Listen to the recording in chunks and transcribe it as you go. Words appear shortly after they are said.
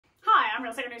I'm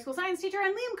real secondary school science teacher,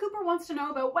 and Liam Cooper wants to know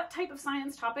about what type of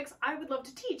science topics I would love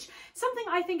to teach. Something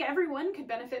I think everyone could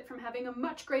benefit from having a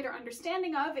much greater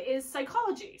understanding of is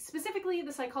psychology, specifically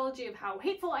the psychology of how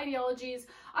hateful ideologies,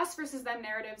 us versus them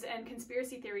narratives, and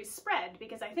conspiracy theories spread,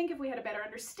 because I think if we had a better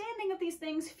understanding of these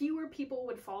things, fewer people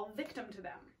would fall victim to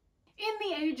them. In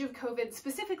the age of COVID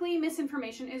specifically,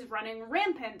 misinformation is running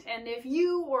rampant, and if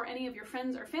you or any of your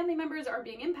friends or family members are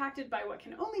being impacted by what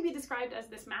can only be described as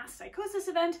this mass psychosis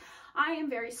event, I am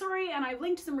very sorry, and I've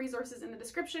linked some resources in the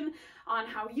description on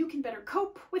how you can better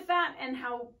cope with that and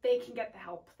how they can get the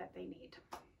help that they need.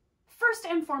 First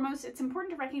and foremost, it's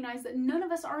important to recognize that none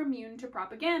of us are immune to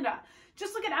propaganda.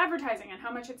 Just look at advertising and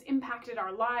how much it's impacted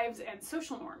our lives and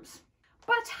social norms.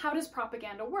 But how does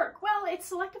propaganda work? Well, it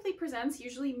selectively presents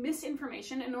usually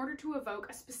misinformation in order to evoke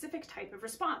a specific type of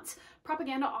response.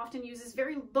 Propaganda often uses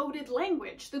very loaded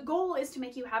language. The goal is to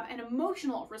make you have an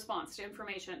emotional response to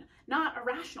information, not a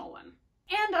rational one.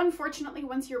 And unfortunately,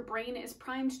 once your brain is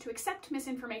primed to accept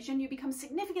misinformation, you become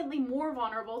significantly more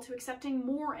vulnerable to accepting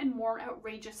more and more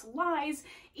outrageous lies,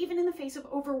 even in the face of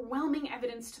overwhelming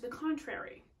evidence to the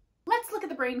contrary. Let's look at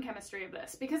the brain chemistry of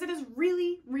this, because it is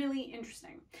really, really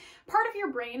interesting. Part of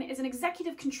your brain is an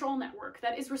executive control network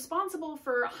that is responsible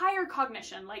for higher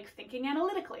cognition, like thinking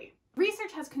analytically.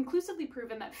 Research has conclusively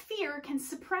proven that fear can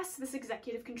suppress this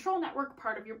executive control network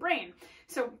part of your brain.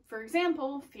 So, for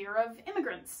example, fear of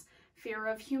immigrants, fear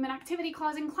of human activity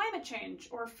causing climate change,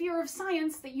 or fear of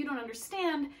science that you don't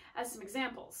understand, as some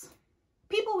examples.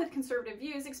 People with conservative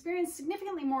views experience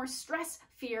significantly more stress,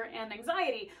 fear, and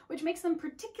anxiety, which makes them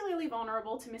particularly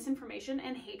vulnerable to misinformation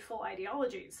and hateful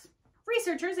ideologies.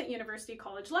 Researchers at University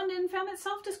College London found that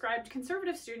self-described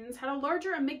conservative students had a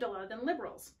larger amygdala than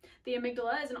liberals. The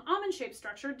amygdala is an almond-shaped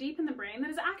structure deep in the brain that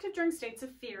is active during states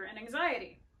of fear and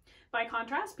anxiety. By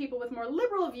contrast, people with more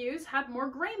liberal views had more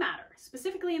gray matter,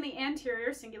 specifically in the anterior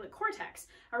cingulate cortex,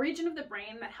 a region of the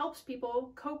brain that helps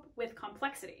people cope with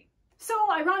complexity. So,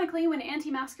 ironically, when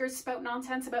anti-maskers spout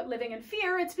nonsense about living in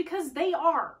fear, it's because they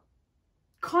are.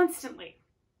 Constantly.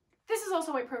 This is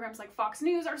also why programs like Fox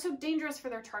News are so dangerous for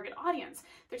their target audience.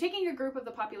 They're taking a group of the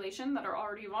population that are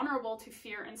already vulnerable to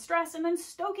fear and stress and then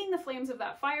stoking the flames of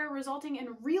that fire, resulting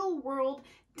in real-world,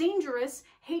 dangerous,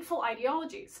 hateful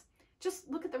ideologies. Just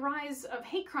look at the rise of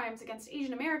hate crimes against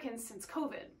Asian Americans since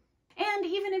COVID. And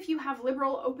even if you have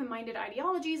liberal, open-minded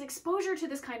ideologies, exposure to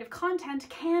this kind of content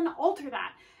can alter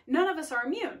that. None of us are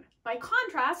immune. By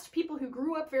contrast, people who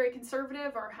grew up very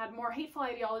conservative or had more hateful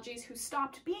ideologies who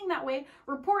stopped being that way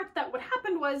report that what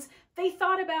happened was they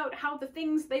thought about how the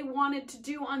things they wanted to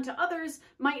do unto others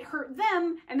might hurt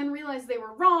them and then realized they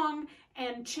were wrong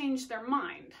and changed their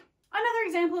mind. Another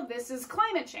example of this is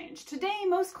climate change. Today,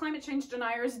 most climate change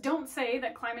deniers don't say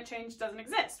that climate change doesn't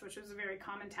exist, which was a very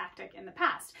common tactic in the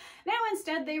past. Now,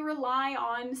 instead, they rely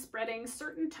on spreading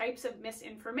certain types of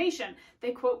misinformation.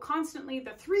 They quote constantly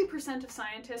the 3% of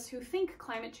scientists who think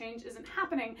climate change isn't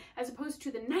happening, as opposed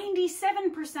to the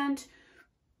 97%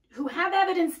 who have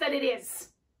evidence that it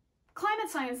is. Climate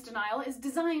science denial is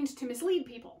designed to mislead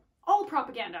people. All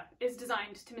propaganda is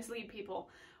designed to mislead people.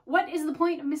 What is the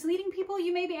point of misleading people,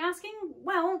 you may be asking?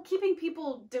 Well, keeping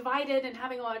people divided and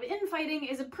having a lot of infighting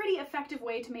is a pretty effective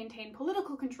way to maintain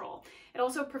political control. It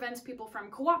also prevents people from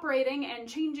cooperating and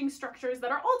changing structures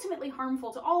that are ultimately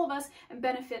harmful to all of us and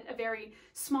benefit a very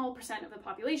small percent of the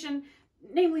population,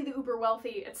 namely the uber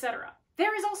wealthy, etc.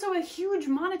 There is also a huge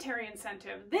monetary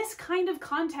incentive. This kind of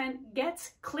content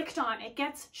gets clicked on, it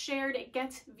gets shared, it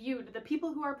gets viewed. The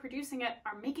people who are producing it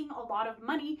are making a lot of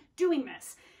money doing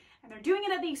this. And they're doing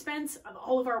it at the expense of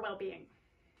all of our well-being.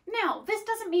 Now, this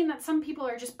doesn't mean that some people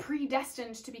are just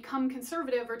predestined to become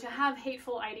conservative or to have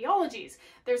hateful ideologies.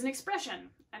 There's an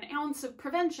expression, an ounce of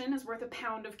prevention is worth a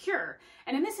pound of cure.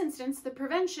 And in this instance, the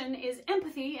prevention is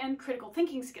empathy and critical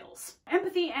thinking skills.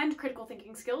 Empathy and critical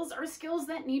thinking skills are skills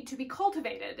that need to be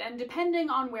cultivated, and depending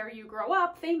on where you grow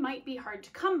up, they might be hard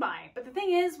to come by. But the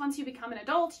thing is, once you become an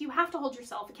adult, you have to hold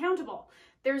yourself accountable.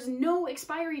 There's no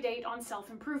expiry date on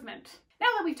self-improvement. Now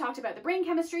that we've talked about the brain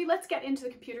chemistry, let's get into the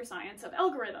computer science of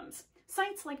algorithms.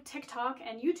 Sites like TikTok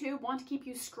and YouTube want to keep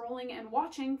you scrolling and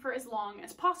watching for as long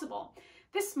as possible.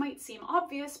 This might seem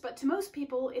obvious, but to most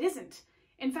people it isn't.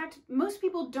 In fact, most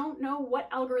people don't know what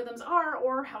algorithms are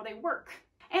or how they work.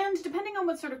 And depending on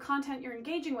what sort of content you're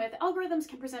engaging with, algorithms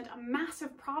can present a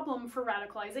massive problem for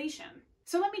radicalization.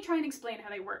 So let me try and explain how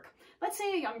they work. Let's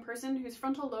say a young person whose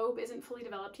frontal lobe isn't fully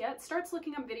developed yet starts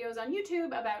looking up videos on YouTube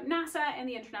about NASA and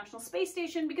the International Space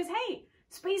Station because, hey,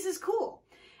 space is cool.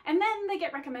 And then they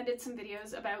get recommended some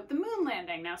videos about the moon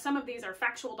landing. Now, some of these are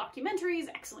factual documentaries,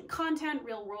 excellent content,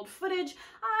 real-world footage,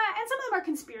 and some of them are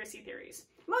conspiracy theories.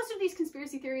 Most of these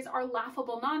conspiracy theories are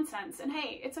laughable nonsense, and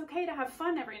hey, it's okay to have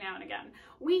fun every now and again.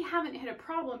 We haven't hit a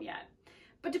problem yet.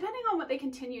 But depending on what they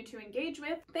continue to engage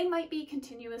with, they might be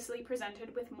continuously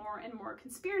presented with more and more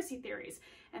conspiracy theories.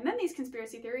 And then these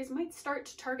conspiracy theories might start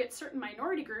to target certain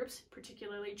minority groups,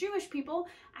 particularly Jewish people,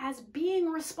 as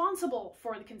being responsible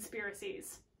for the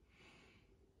conspiracies.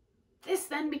 This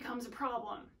then becomes a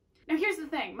problem. Now here's the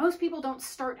thing, most people don't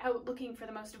start out looking for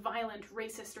the most violent,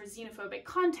 racist, or xenophobic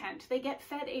content. They get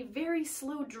fed a very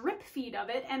slow drip feed of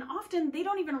it, and often they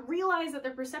don't even realize that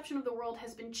their perception of the world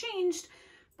has been changed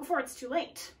before it's too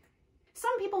late.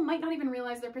 Some people might not even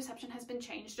realize their perception has been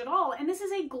changed at all, and this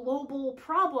is a global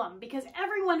problem because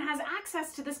everyone has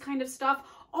access to this kind of stuff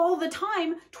all the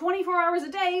time, 24 hours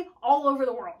a day, all over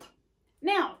the world.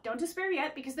 Now, don't despair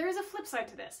yet, because there is a flip side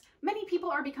to this. Many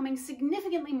people are becoming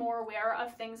significantly more aware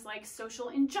of things like social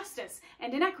injustice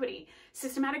and inequity,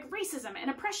 systematic racism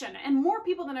and oppression, and more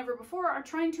people than ever before are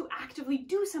trying to actively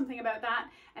do something about that,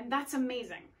 and that's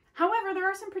amazing. However, there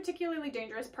are some particularly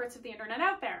dangerous parts of the internet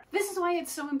out there. This is why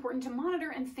it's so important to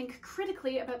monitor and think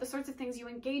critically about the sorts of things you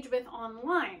engage with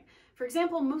online. For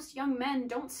example, most young men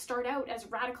don't start out as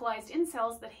radicalized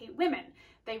incels that hate women.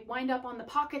 They wind up on the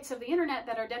pockets of the internet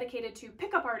that are dedicated to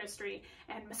pickup artistry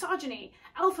and misogyny,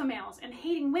 alpha males, and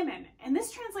hating women. And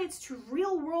this translates to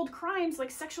real-world crimes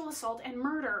like sexual assault and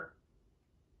murder.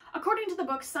 According to the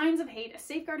book Signs of Hate, a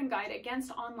safeguarding guide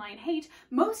against online hate,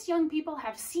 most young people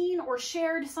have seen or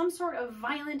shared some sort of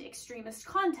violent extremist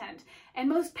content, and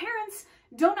most parents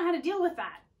don't know how to deal with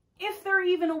that, if they're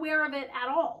even aware of it at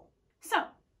all. So,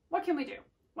 what can we do?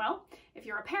 Well, if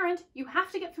you're a parent, you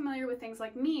have to get familiar with things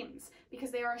like memes,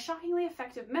 because they are a shockingly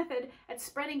effective method at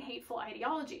spreading hateful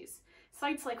ideologies.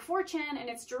 Sites like 4chan and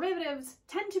its derivatives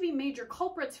tend to be major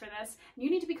culprits for this, and you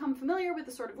need to become familiar with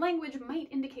the sort of language might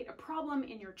indicate a problem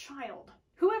in your child.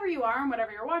 Whoever you are and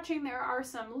whatever you're watching, there are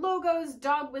some logos,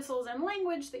 dog whistles, and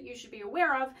language that you should be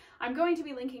aware of. I'm going to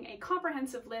be linking a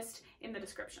comprehensive list in the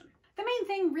description. The main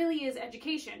thing really is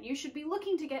education. You should be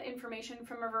looking to get information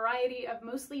from a variety of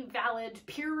mostly valid,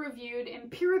 peer-reviewed,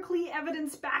 empirically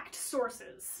evidence-backed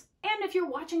sources. And if you're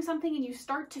watching something and you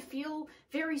start to feel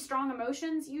very strong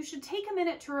emotions, you should take a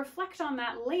minute to reflect on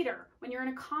that later, when you're in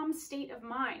a calm state of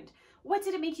mind. What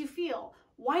did it make you feel?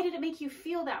 Why did it make you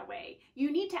feel that way?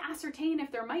 You need to ascertain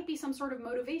if there might be some sort of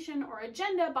motivation or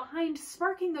agenda behind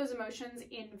sparking those emotions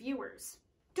in viewers.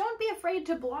 Don't be afraid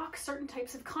to block certain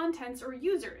types of contents or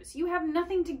users. You have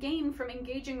nothing to gain from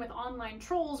engaging with online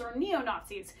trolls or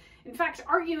neo-Nazis. In fact,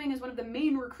 arguing is one of the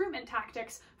main recruitment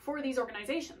tactics for these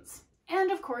organizations.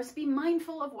 And of course, be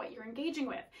mindful of what you're engaging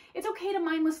with. It's okay to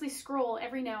mindlessly scroll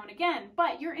every now and again,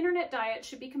 but your internet diet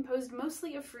should be composed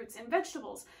mostly of fruits and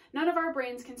vegetables. None of our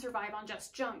brains can survive on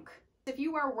just junk. If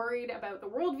you are worried about the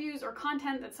worldviews or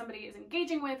content that somebody is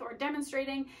engaging with or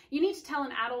demonstrating, you need to tell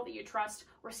an adult that you trust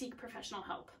or seek professional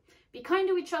help. Be kind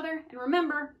to each other, and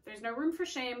remember, there's no room for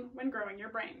shame when growing your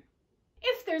brain.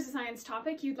 If there's a science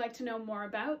topic you'd like to know more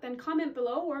about, then comment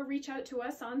below or reach out to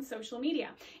us on social media.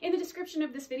 In the description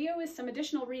of this video is some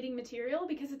additional reading material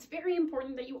because it's very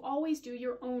important that you always do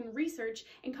your own research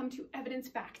and come to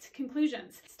evidence-backed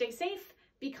conclusions. Stay safe,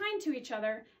 be kind to each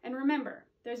other, and remember,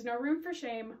 there's no room for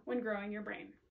shame when growing your brain.